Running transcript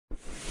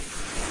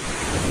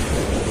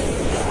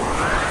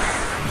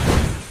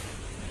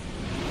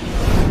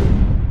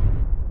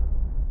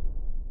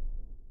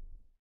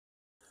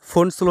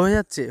Phone slow হয়ে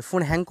যাচ্ছে,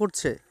 phone hang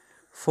করছে,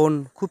 ফোন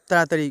খুব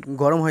তাড়াতাড়ি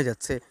গরম হয়ে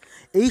যাচ্ছে।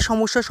 এই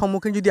সমস্যার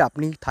সম্মুখীন যদি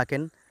আপনি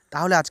থাকেন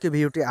তাহলে আজকে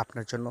ভিডিওটি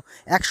আপনার জন্য।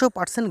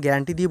 100%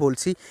 গ্যারান্টি দিয়ে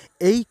বলছি,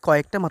 এই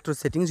কয়েকটা মাত্র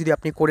সেটিংস যদি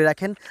আপনি করে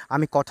রাখেন,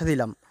 আমি কথা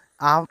দিলাম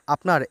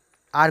আপনার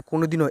আর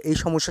কোনো দিনও এই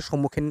সমস্যার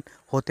সম্মুখীন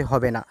হতে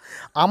হবে না।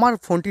 আমার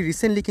ফোনটি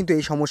রিসেন্টলি কিন্তু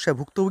এই সমস্যায়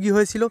ভুক্তভোগী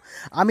হয়েছিল।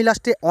 আমি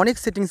লাস্টে অনেক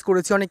সেটিংস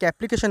করেছি, অনেক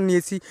অ্যাপ্লিকেশান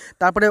নিয়েছি,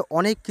 তারপরে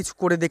অনেক কিছু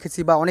করে দেখেছি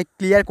বা অনেক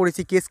ক্লিয়ার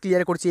করেছি, কেস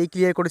ক্লিয়ার করেছি, এই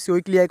ক্লিয়ার করেছি,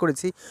 ওই ক্লিয়ার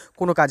করেছি,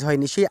 কোনো কাজ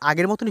হয়নি। সেই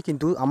আগের মতনই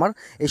কিন্তু আমার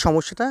এই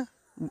সমস্যাটা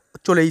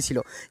চলেই ছিল।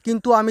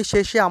 কিন্তু আমি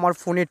শেষে আমার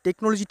ফোনের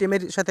টেকনোলজি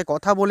টিমের সাথে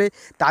কথা বলে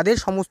তাদের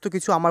সমস্ত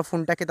কিছু আমার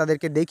ফোনটাকে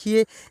তাদেরকে দেখিয়ে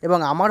এবং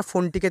আমার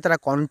ফোনটিকে তারা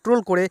কন্ট্রোল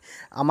করে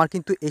আমার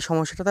কিন্তু এই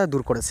সমস্যাটা তারা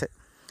দূর করেছে।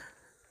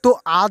 তো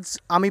আজ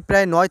আমি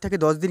প্রায় 9 থেকে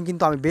 10 দিন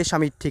কিন্তু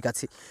আমি ঠিক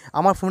আছি।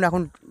 আমার ফোন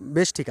এখন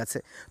বেশ ঠিক আছে।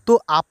 তো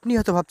আপনি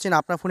হয়তো ভাবছেন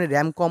আপনার ফোনে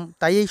র্যাম কম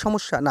তাই এই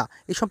সমস্যা। না,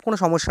 এসব কোনো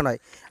সমস্যা নয়।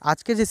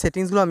 আজকে যে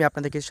সেটিংসগুলো আমি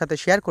আপনাদেরকে সাথে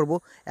শেয়ার করব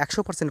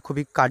 100%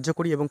 খুবই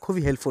কার্যকরী এবং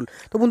খুবই হেল্পফুল।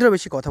 তো বন্ধুরা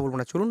বেশি কথা বলবো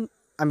না, চলুন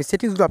আমি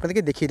সেটিংসগুলো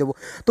আপনাদেরকে দেখিয়ে দেবো।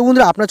 তো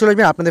বন্ধুরা আপনারা চলে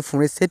আসবেন আপনাদের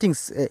ফোনের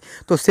সেটিংসে।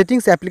 তো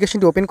সেটিংস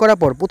অ্যাপ্লিকেশনটি ওপেন করার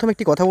পর প্রথম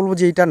একটি কথা বলবো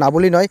যে এটা না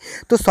বলেই নয়,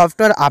 তো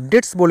সফটওয়্যার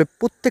আপডেটস বলে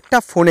প্রত্যেকটা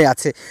ফোনে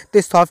আছে। তো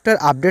এই সফটওয়্যার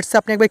আপডেটসে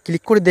আপনি একবার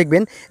ক্লিক করে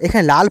দেখবেন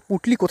এখানে লাল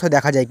পুটলি কোথাও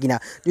দেখা যায় কিনা।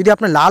 যদি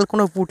আপনার লাল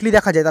কোনো পুটলি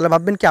দেখা যায় তাহলে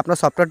ভাববেন কি আপনার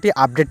সফটওয়্যারটি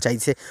আপডেট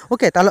চাইছে।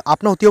 ওকে, তাহলে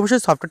আপনার অতি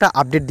অবশ্যই সফটওয়্যারটা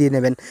আপডেট দিয়ে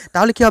নেবেন।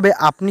 তাহলে কী হবে,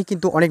 আপনি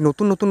কিন্তু অনেক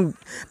নতুন নতুন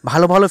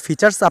ভালো ভালো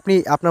ফিচার্স আপনি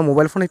আপনার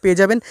মোবাইল ফোনে পেয়ে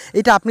যাবেন।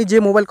 এটা আপনি যে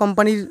মোবাইল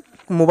কোম্পানির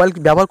মোবাইল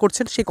ব্যবহার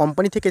করছেন সেই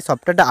কোম্পানি থেকে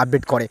সফটওয়্যারটা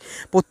আপডেট করে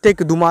প্রত্যেক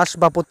 2 মাস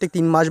বা প্রত্যেক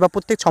 3 মাস বা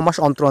প্রত্যেক 6 মাস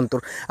অন্তর অন্তর।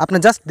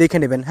 আপনার জাস্ট দেখে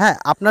নেবেন। হ্যাঁ,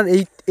 আপনার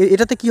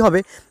এটাতে কী হবে,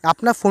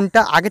 আপনার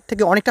ফোনটা আগের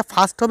থেকে অনেকটা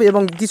ফাস্ট হবে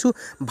এবং কিছু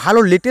ভালো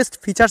লেটেস্ট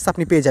ফিচার্স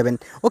আপনি পেয়ে যাবেন।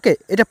 ওকে,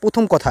 এটা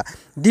প্রথম কথা।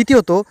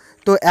 দ্বিতীয়ত,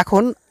 তো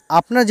এখন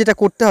আপনার যেটা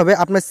করতে হবে,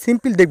 আপনার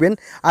সিম্পল দেখবেন।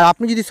 আর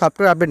আপনি যদি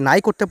সফটওয়্যার আপডেট নাই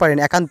করতে পারেন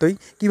একান্তই,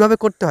 কীভাবে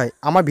করতে হয়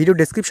আমার ভিডিও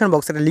ডেসক্রিপশন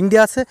বক্সে একটা লিঙ্ক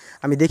দেওয়া আছে,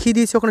 আমি দেখিয়ে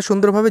দিয়েছি ওখানে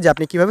সুন্দরভাবে যে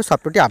আপনি কীভাবে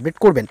সফটওয়্যারটি আপডেট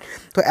করবেন।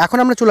 তো এখন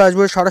আমরা চলে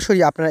আসবো সরাসরি,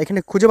 আপনারা এখানে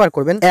খুঁজে বার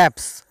করবেন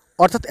অ্যাপস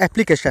অর্থাৎ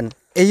অ্যাপ্লিকেশান।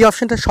 এই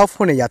অপশানটা সব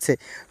ফোনেই আছে।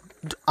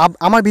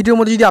 আমার ভিডিওর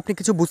মধ্যে যদি আপনি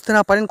কিছু বুঝতে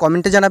না পারেন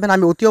কমেন্টে জানাবেন,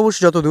 আমি অতি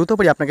অবশ্যই যত দ্রুত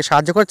পারি আপনাকে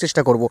সাহায্য করার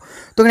চেষ্টা করব।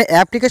 তো এখানে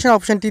অ্যাপ্লিকেশন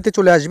অপশানটিতে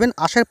চলে আসবেন।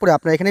 আসার পরে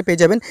আপনারা এখানে পেয়ে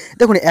যাবেন,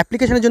 দেখুন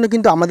অ্যাপ্লিকেশনের জন্য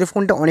কিন্তু আমাদের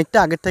ফোনটা অনেকটা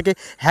আগের থেকে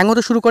হ্যাং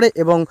হতে শুরু করে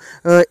এবং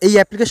এই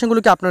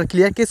অ্যাপ্লিকেশনগুলোকে আপনার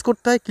ক্লিয়ার কেস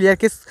করতে হয়। ক্লিয়ার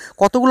কেস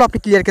কতগুলো আপনি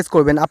ক্লিয়ার কেস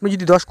করবেন, আপনি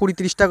যদি 10, 20,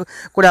 30টা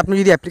করে আপনি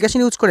যদি অ্যাপ্লিকেশন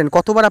ইউজ করেন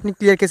কতবার আপনি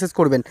ক্লিয়ার কেসেস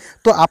করবেন।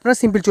 তো আপনারা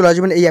সিম্পল চলে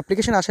আসবেন এই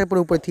অ্যাপ্লিকেশন, আসার পরে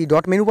উপরে 3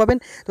 ডট মেনু পাবেন।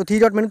 তো 3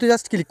 ডট মেনুতে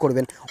জাস্ট ক্লিক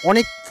করবেন।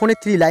 অনেক ফোনে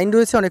 3 লাইন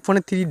রয়েছে, অনেক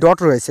ফোনে 3 ডট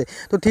রয়েছে।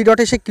 তো 3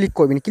 ডটে এসে ক্লিক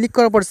করবেন। ক্লিক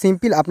করার পর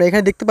সিম্পল আপনারা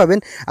এখানে দেখতে পাবেন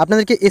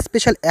আপনাদেরকে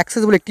স্পেশাল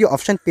অ্যাক্সেস বলে একটি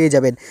অপশান পেয়ে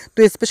যাবেন। তো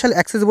স্পেশাল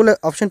অ্যাক্সেস বলে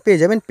অপশান পেয়ে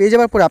যাবেন। পেয়ে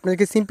যাওয়ার পরে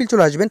আপনাদেরকে সিম্পল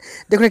চলে আসবেন।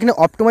 দেখুন এখানে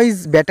অপটিমাইজ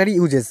ব্যাটারি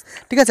ইউজেস,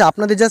 ঠিক আছে।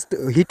 আপনাদের জাস্ট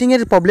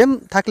হিটিংয়ের প্রবলেম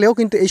থাকলেও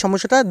কিন্তু এই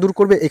সমস্যাটা দূর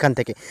করবে এখান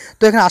থেকে।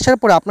 তো এখানে আসার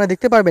পরে আপনারা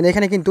দেখতে পারবেন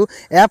এখানে কিন্তু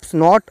অ্যাপস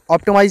নট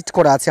অপটিমাইজড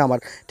করা আছে আমার,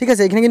 ঠিক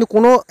আছে। এখানে কিন্তু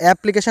কোনো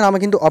অ্যাপ্লিকেশান আমার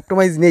কিন্তু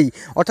অপটিমাইজ নেই,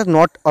 অর্থাৎ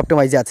নট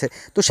অপটিমাইজে আছে।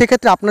 তো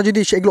সেক্ষেত্রে আপনার যদি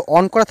সেগুলো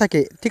অন করা থাকে,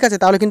 ঠিক আছে,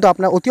 তাহলে কিন্তু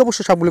আপনার অতি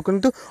অবশ্যই সবগুলো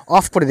কিন্তু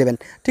অফ করে দেবেন,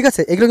 ঠিক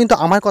আছে। এগুলো কিন্তু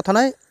আমার কথা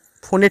নয়,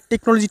 ফোনের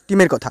টেকনোলজি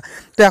টিমের কথা।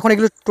 তো এখন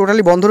এগুলো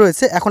টোটালি বন্ধ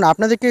রয়েছে। এখন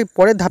আপনাদেরকে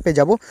পরের ধাপে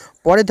যাব।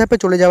 পরের ধাপে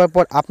চলে যাওয়ার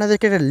পর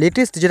আপনাদেরকে একটা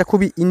লেটেস্ট যেটা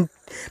খুবই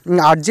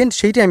আর্জেন্ট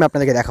সেইটাই আমি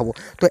আপনাদেরকে দেখাবো।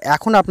 তো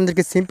এখন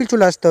আপনাদেরকে সিম্পল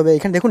চলে আসতে হবে।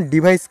 এখানে দেখুন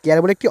ডিভাইস কেয়ার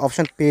বলে একটি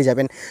অপশান পেয়ে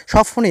যাবেন,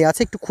 সব ফোনেই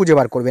আছে, একটু খুঁজে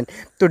বার করবেন।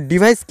 তো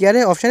ডিভাইস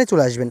কেয়ারের অপশানে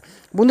চলে আসবেন।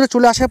 বন্ধুরা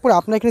চলে আসার পর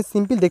আপনারা এখানে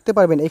সিম্পল দেখতে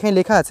পারবেন এখানে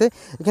লেখা আছে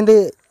এখান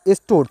থেকে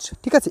স্টোরেজ,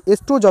 ঠিক আছে।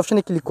 স্টোরেজ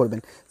অপশানে ক্লিক করবেন।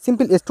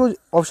 সিম্পল স্টোরেজ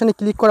অপশানে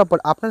ক্লিক করার পর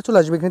আপনারা চলে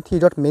আসবে এখানে 3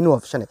 ডট মেনু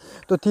অপশানে।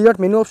 তো 3 ডট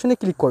মেনু অপশানে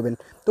ক্লিক করবেন।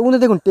 তো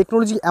বন্ধুরা দেখুন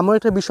টেকনোলজি এমন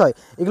একটা বিষয়,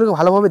 এগুলোকে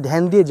ভালোভাবে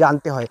ধ্যান দিয়ে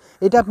জানতে হয়।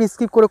 এটা আপনি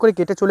স্কিপ করে করে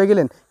কেটে চলে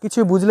গেলেন,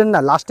 কিছুই বুঝলেন না,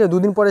 লাস্টে 2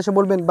 দিন পরে এসে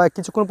বলবেন বা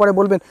কিছুক্ষণ পরে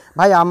বলবেন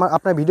ভাই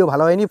আপনার ভিডিও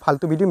ভালো হয়নি,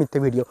 ফালতু ভিডিও, মিথ্যে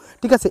ভিডিও,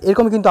 ঠিক আছে।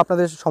 এরকম কিন্তু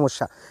আপনাদের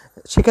সমস্যা।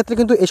 সেক্ষেত্রে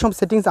কিন্তু এসব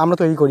সেটিংস আমরা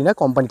তৈরি করি না,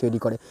 কোম্পানি তৈরি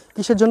করে।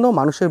 কিসের জন্য?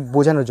 মানুষের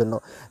বোঝানোর জন্য।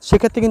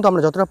 সেক্ষেত্রে কিন্তু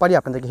আমরা যতটা পারি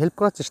আপনাদেরকে হেল্প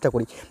করার চেষ্টা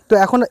করি। তো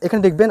এখন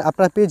এখানে দেখবেন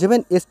আপনারা পেয়ে যাবেন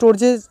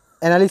স্টোরেজ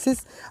অ্যানালিসিস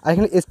আর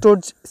এখানে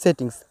স্টোরেজ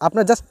সেটিংস।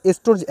 আপনার জাস্ট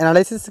স্টোরেজ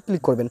অ্যানালাইসিসে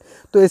ক্লিক করবেন।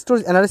 তো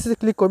স্টোরেজ অ্যানালাইসিসে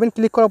ক্লিক করবেন।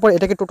 ক্লিক করার পর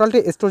এটাকে টোটালটি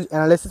স্টোরেজ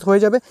অ্যানালাইসিস হয়ে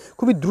যাবে,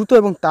 খুবই দ্রুত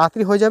এবং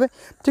তাড়াতাড়ি হয়ে যাবে,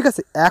 ঠিক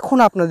আছে। এখন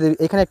আপনাদের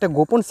এখানে একটা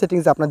গোপন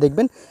সেটিংস আপনারা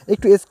দেখবেন,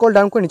 একটু স্ক্রল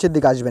ডাউন করে নিচের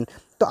দিকে আসবেন।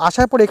 তো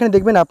আসার পর এখানে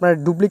দেখবেন আপনার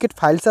ডুপ্লিকেট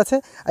ফাইলস আছে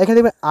আর এখানে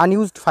দেখবেন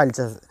আনইউজড ফাইলস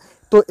আছে।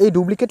 তো এই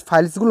ডুপ্লিকেট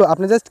ফাইলসগুলো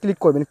আপনি জাস্ট ক্লিক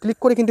করবেন। ক্লিক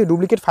করে কিন্তু এই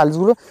ডুপ্লিকেট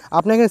ফাইলসগুলো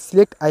আপনার এখানে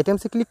সিলেক্ট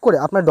আইটেমসে ক্লিক করে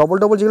আপনার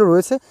ডবল যেগুলো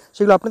রয়েছে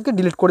সেগুলো আপনাকে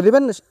ডিলিট করে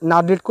দেবেন। না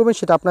ডিলিট করবেন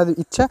সেটা আপনাদের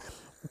ইচ্ছা।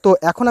 তো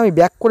এখন আমি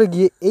ব্যাক করে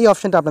গিয়ে এই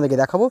অপশানটা আপনাদেরকে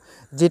দেখাবো,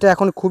 যেটা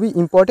এখন খুবই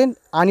ইম্পর্টেন্ট,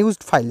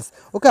 আনইউজড ফাইলস।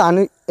 ওকে,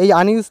 এই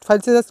আনইউজড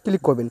ফাইলসে জাস্ট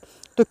ক্লিক করবেন।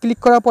 তো ক্লিক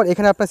করার পর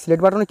এখানে আপনার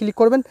সিলেক্ট বাটনে ক্লিক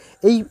করবেন।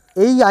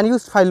 এই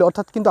আনইউজড ফাইল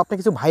অর্থাৎ কিন্তু আপনার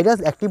কিছু ভাইরাস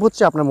অ্যাক্টিভ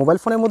হচ্ছে আপনার মোবাইল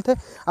ফোনের মধ্যে,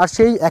 আর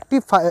সেই অ্যাক্টিভ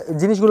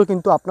জিনিসগুলো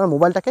কিন্তু আপনার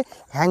মোবাইলটাকে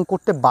হ্যাং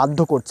করতে বাধ্য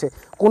করছে।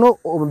 কোনো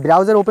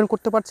ব্রাউজার ওপেন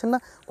করতে পারছেন না,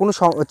 কোনো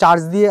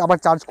চার্জ দিয়ে আবার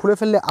চার্জ খুলে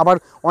ফেললে আবার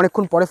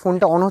অনেকক্ষণ পরে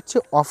ফোনটা অন হচ্ছে,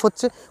 অফ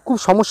হচ্ছে, খুব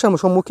সমস্যার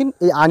সম্মুখীন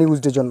এই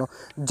আনইউজডের জন্য।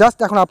 জাস্ট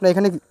এখন আপনার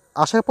এখানে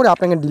আসার পরে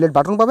আপনি এখানে ডিলিট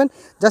বাটন পাবেন,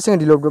 জাস্ট এখানে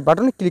ডিলিট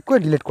বাটনে ক্লিক করে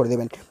ডিলিট করে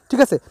দেবেন, ঠিক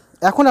আছে।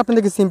 এখন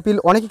আপনাদেরকে সিম্পল,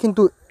 অনেকে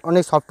কিন্তু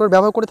অনেক সফটওয়্যার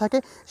ব্যবহার করে থাকে,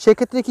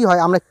 সেক্ষেত্রে কী হয়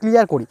আমরা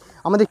ক্লিয়ার করি,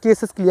 আমাদের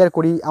কেসেস ক্লিয়ার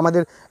করি,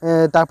 আমাদের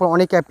তারপর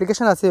অনেক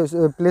অ্যাপ্লিকেশান আছে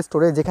প্লে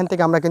স্টোরে যেখান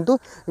থেকে আমরা কিন্তু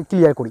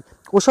ক্লিয়ার করি।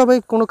 ওসবে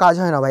কোনো কাজ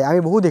হয় না ভাই, আমি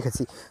বহু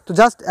দেখেছি। তো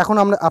জাস্ট এখন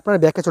আমরা আপনার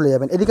ব্যাকে চলে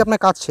যাবেন, এদিকে আপনার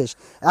কাজ শেষ।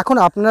 এখন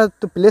আপনারা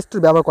তো প্লে স্টোর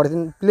ব্যবহার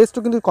করেন, প্লে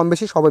স্টোর কিন্তু কম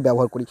বেশি সবাই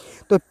ব্যবহার করি।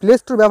 তো প্লে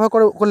স্টোর ব্যবহার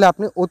করলে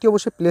আপনি অতি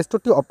অবশ্যই প্লে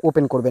স্টোরটি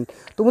ওপেন করবেন।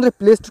 তো বন্ধুরা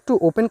প্লে স্টোরটি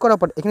ওপেন করার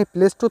পর এখানে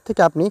প্লে স্টোর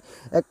থেকে আপনি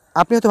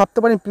হয়তো ভাবতে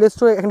পারেন প্লে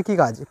স্টোরে এখানে কী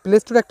কাজ। প্লে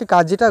স্টোরে একটি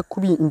কাজ যেটা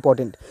খুবই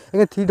ইম্পর্টেন্ট,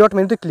 এখানে 3 ডট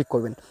মেনুতে ক্লিক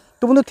করবেন।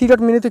 তো বন্ধু 3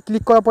 ডট মেনুতে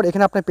ক্লিক করার পর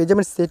এখানে আপনার পেয়ে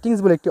যাবেন সেটিংস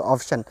বলে একটি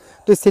অপশান।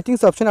 তো এই সেটিংস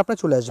অপশানে আপনার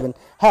চলে আসবেন।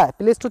 হ্যাঁ,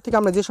 প্লে স্টোর থেকে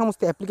আমরা যে সমস্ত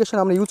অ্যাপ্লিকেশন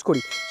আমরা ইউজ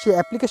করি সেই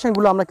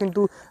অ্যাপ্লিকেশানগুলো আমরা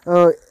কিন্তু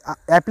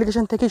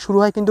অ্যাপ্লিকেশান থেকেই শুরু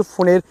হয়, কিন্তু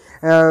ফোনের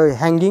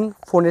হ্যাঙ্গিং,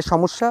 ফোনের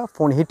সমস্যা,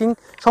 ফোন হিটিং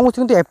সমস্ত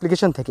কিন্তু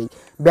অ্যাপ্লিকেশান থেকেই,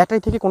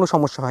 ব্যাটারি থেকে কোনো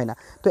সমস্যা হয় না।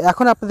 তো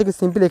এখন আপনাদেরকে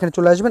সিম্পল এখানে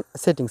চলে আসবেন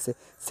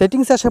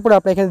সেটিংসে আসার পরে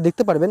আপনি এখানে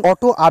দেখতে পারবেন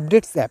অটো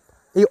আপডেটস অ্যাপ।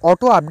 এই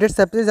অটো আপডেটস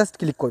অ্যাপে জাস্ট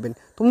ক্লিক করবেন।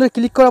 তোমরা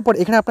ক্লিক করার পর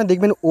এখানে আপনারা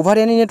দেখবেন ওভার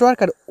এনি নেটওয়ার্ক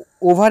আর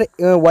ওভার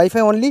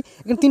ওয়াইফাই অনলি,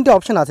 এখানে 3টে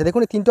অপশান আছে।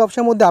 দেখুন এই 3টে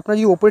অপশানের মধ্যে আপনার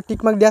যদি ওপরে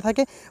টিকমার্ক দেওয়া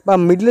থাকে বা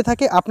মিডলে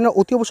থাকে, আপনারা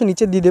অতি অবশ্যই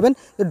নিচে দিয়ে দেবেন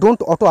যে ডোন্ট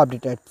অটো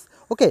আপডেট অ্যাপস।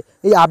 ওকে,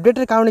 এই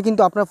আপডেটের কারণে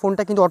কিন্তু আপনার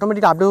ফোনটা কিন্তু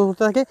অটোমেটিক আপডেট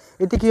হতে থাকে।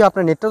 এতে কি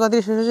আপনার নেটটাও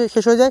তাড়াতাড়ি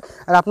শেষ হয়ে যায়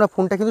আর আপনার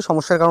ফোনটা কিন্তু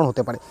সমস্যার কারণ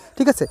হতে পারে।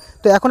 ঠিক আছে,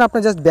 তো এখন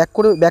আপনার জাস্ট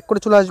ব্যাক করে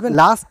চলে আসবেন।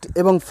 লাস্ট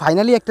এবং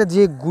ফাইনালি একটা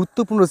যে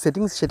গুরুত্বপূর্ণ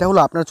সেটিংস সেটা হলো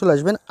আপনারা চলে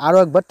আসবেন আরও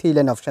একবার 3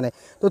 লাইন অপশানে।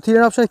 তো 3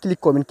 লাইন অপশানে ক্লিক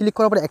করবেন। ক্লিক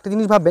করার পর একটা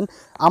জিনিস ভাববেন,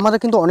 আমরা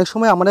কিন্তু অনেক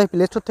সময় আমাদের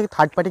প্লে স্টোর থেকে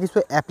থার্ড পার্টি কিছু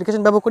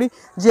অ্যাপ্লিকেশন ব্যবহার করি,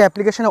 যে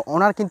অ্যাপ্লিকেশনের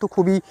অনার কিন্তু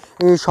খুবই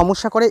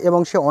সমস্যা করে এবং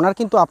সে অনার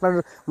কিন্তু আপনার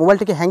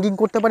মোবাইলটিকে হ্যাঙ্গিং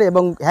করতে পারে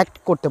এবং হ্যাক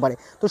করতে পারে।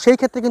 তো সেই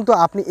ক্ষেত্রে কিন্তু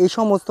আপনি এই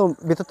সমস্ত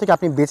ভেতর থেকে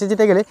আপনি বেঁচে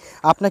যেতে গেলে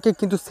আপনাকে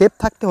কিন্তু সেফ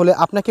থাকতে হলে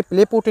আপনাকে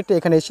প্লে পোর্ট্রেটে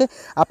এখানে এসে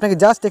আপনাকে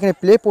জাস্ট এখানে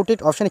প্লে পোর্ট্রেট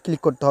অপশানে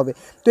ক্লিক করতে হবে।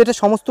 তো এটা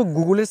সমস্ত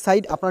গুগলের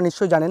সাইট আপনারা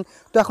নিশ্চয়ই জানেন।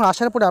 তো এখন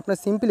আসার পরে আপনার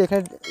সিম্পল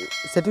এখানে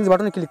সেটিংস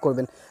বাটনে ক্লিক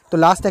করবেন। তো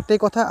লাস্ট একটাই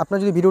কথা, আপনার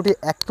যদি ভিডিওটি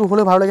একটু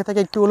হলেও ভালো লেগে থাকে,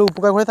 একটু হলেও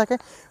উপকার হয়ে থাকে,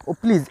 ও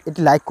প্লিজ এটি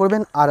লাইক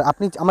করবেন আর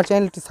আপনি আমার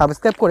চ্যানেলটি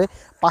সাবস্ক্রাইব করে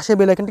পাশে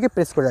বেল আইকনটিকে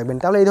প্রেস করে রাখবেন।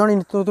 তাহলে এই ধরনের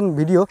নিত্য নতুন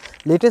ভিডিও,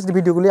 লেটেস্ট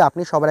ভিডিওগুলি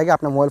আপনি সবার আগে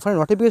আপনার মোবাইল ফোনে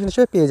নোটিফিকেশন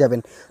হিসেবে পেয়ে যাবেন।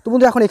 তো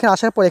বন্ধু এখন এখানে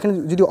আসার পর এখানে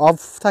যদি অফ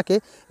থাকে,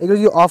 এগুলো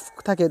যদি অফ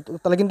থাকে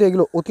তাহলে কিন্তু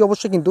এগুলো অতি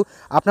অবশ্যই কিন্তু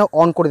আপনার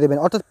অন করে দেবেন,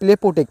 অর্থাৎ প্লে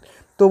প্রোটেক্ট।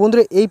 তো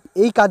বন্ধুরা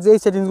এই কাজে এই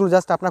সেটিংসগুলো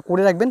জাস্ট আপনার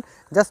করে রাখবেন।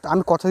 জাস্ট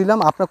আমি কথা দিলাম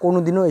আপনার কোনো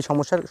দিনও এই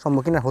সমস্যার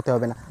সম্মুখীন হতে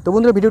হবে না। তো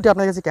বন্ধুরা ভিডিওটি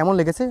আপনার কাছে কেমন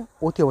লেগেছে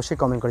অতি অবশ্যই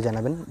কমেন্ট করে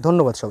জানাবেন।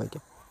 ধন্যবাদ সবাইকে।